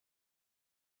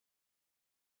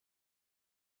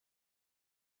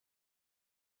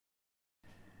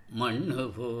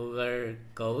மண்ணுபுகழ்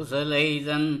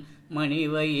கௌசலைதன்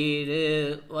மணிவயிறு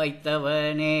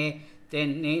வைத்தவனே,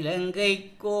 தென்னிலங்கை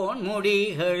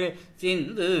கோன்முடிகள்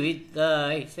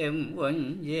சிந்துவித்தாய்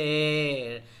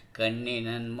செம்பொஞ்சேர்,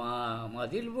 கண்ணினன்மா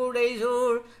மதில்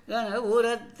புடைசூழ்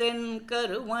கனபுரத்தென்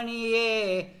கருமணியே,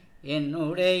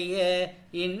 என்னுடைய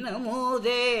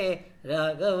இன்னமுதே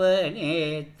ராகவனே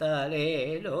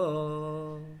தாலேலோ.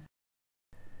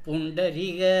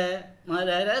 புண்டரிக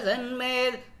மலரதன்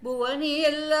மேல்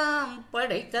புவனியெல்லாம்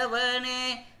படைத்தவனே,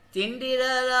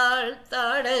 திண்டிராள்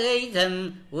தாடகைதன்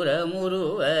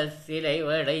உரமுருவ சிலை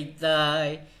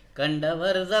வடைத்தாய்,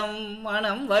 கண்டவர்தம்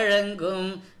மனம் வழங்கும்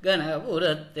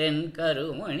கனபுரத்தென்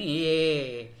கருமணியே,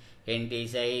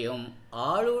 எண்டிசையும்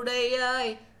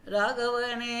ஆளுடையாய்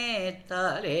ராகவனே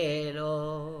தாலேலோ.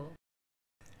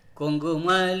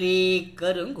 கொங்குமலி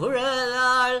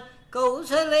கருங்குழலாள்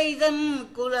கௌசலைதன்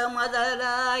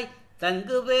குலமதலாய்,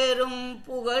 தங்கு பேரும்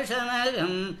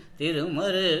புகழனகம்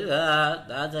திருமருகா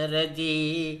தாசரதி,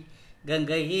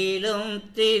 கங்கையிலும்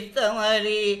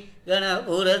தீர்த்தமலி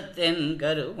கணபுரத்தென்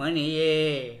கருமணியே,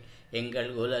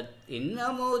 எங்கள் குலத்தின்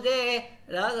அமுதே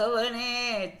ராகவனே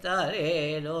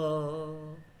தாலேலோ.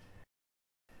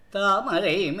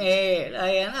 தாமரை மேல்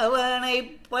அயனவனை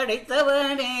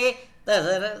படைத்தவனே,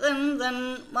 தசரதன் தன்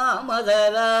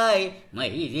மாமதலாய்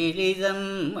மைதிலிதன்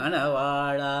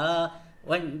மணவாளா,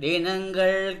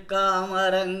 வண்டினங்கள்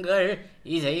காமரங்கள்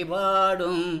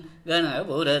இசைபாடும்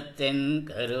கணபுரத்தென்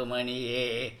கருமணியே,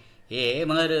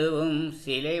 ஏமருவும்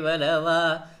சிலைவலவா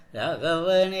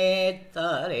ராகவனே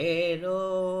தாலேலோ.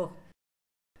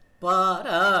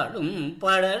 பாராடும்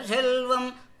படர் செல்வம்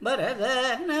பரத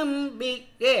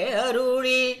நம்பிக்கை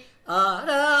அருளி,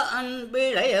 ஆரா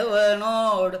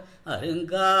அன்பிழையவனோடு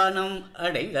அருங்கானம்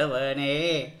அடைந்தவனே,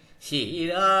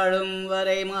 சீராளும்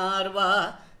வரை மார்வா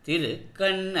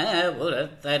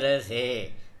திருக்கண்ணபுரத்தரசே,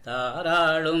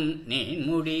 தாராளும்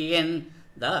நீன்முடியன்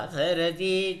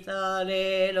தாசரதி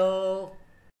தாலேலோ.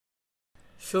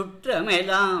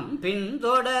 சுற்றமெல்லாம்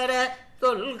பின்தொடர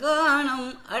தொல்கானம்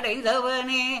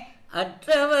அடைந்தவனே,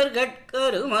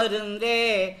 அற்றவர்கட்கருமருந்தே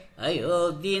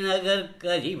அயோத்தி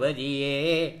நகர்கதிபதியே,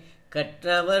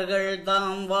 கற்றவர்கள்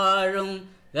தாம் வாழும்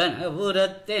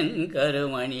கணபுரத்தென்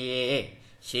கருமணியே,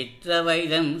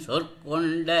 சிற்றவைதன்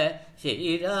சொற்கொண்ட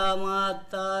ஸ்ரீராமா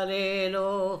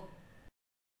தாலேலோ.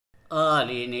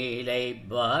 ஆலிநீலை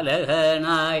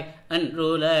பாலகனாய்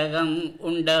அன்றுலகம்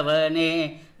உண்டவனே,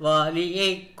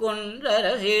 வாலியை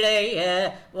கொன்றரசிடைய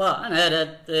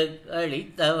வானரத்து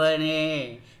அளித்தவனே,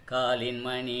 காலின்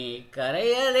மணி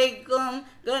கரையலைக்கும்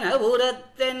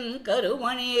கணபுரத்தென்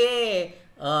கருமணியே,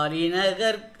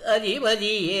 ஆலிநகர்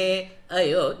அதிபதியே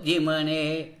அயோத்திமனே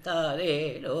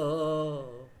தாலேலோ.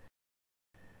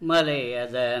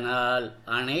 மலையதனால்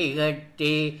அணை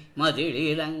கட்டி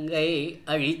மதிலிலங்கை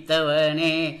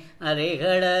அழித்தவனே,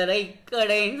 அரைகடலை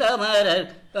கடைந்தமரர்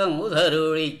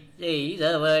கமுதருளி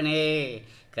செய்தவனே,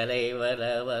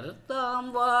 கலைவரவர்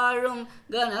தாம் வாழும்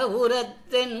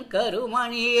கணபுரத்தென்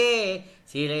கருமணியே,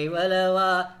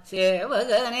 சிலைவலவா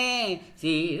சேவகனே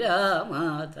ஸ்ரீராமா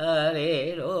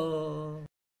தாலேலோ.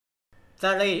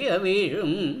 தளைய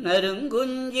வீழும்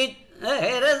நறுங்குஞ்சித்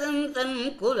அரசன் தன்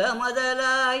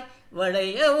குலமதலாய்,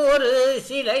 வளைய ஒரு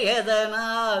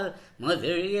சிலையதனால்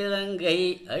மதில் இலங்கை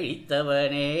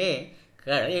அழித்தவனே,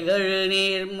 களைகள்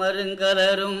நீர்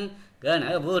மருங்கலரும்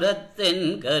கணபுரத்தென்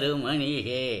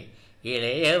கருமணியே,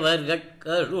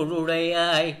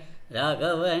 இளையவர்கட்கருளுடையாய்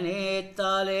ராகவனே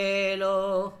தாலேலோ.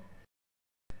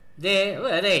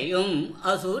 தேவரையும்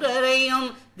அசுரரையும்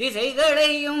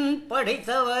திசைகளையும்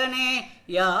படைத்தவனே,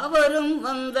 யாவரும்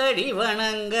வந்தடி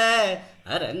வணங்க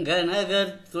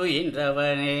அரங்கநகர்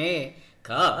துயின்றவனே,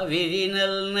 காவிரி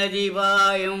நல்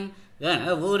நதிவாயும்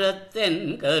கணபுரத்தென்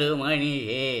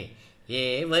கருமணியே,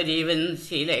 ஏவரிவன்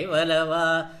சிலை வலவா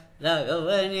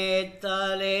ராகவனே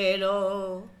தாலேலோ.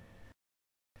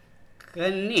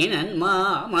 கண்ணினன்மா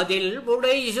மதில்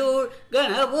புடைசூழ்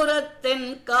கணபுரத்தென்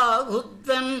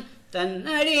காகுத்தன்,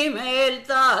 தன்னடி மேல்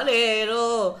தாலேலோ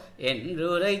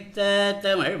என்றுரைத்த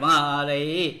தமிழ் மாலை,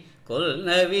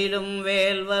 கொல்நவிலும்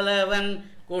வேல்வலவன்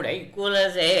குடை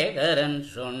குலசேகரன்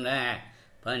சொன்ன,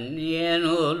 பன்னிய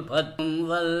நூல் பத்தும்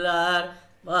வல்லார்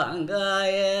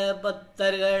வாங்காய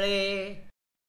பத்தர்களே.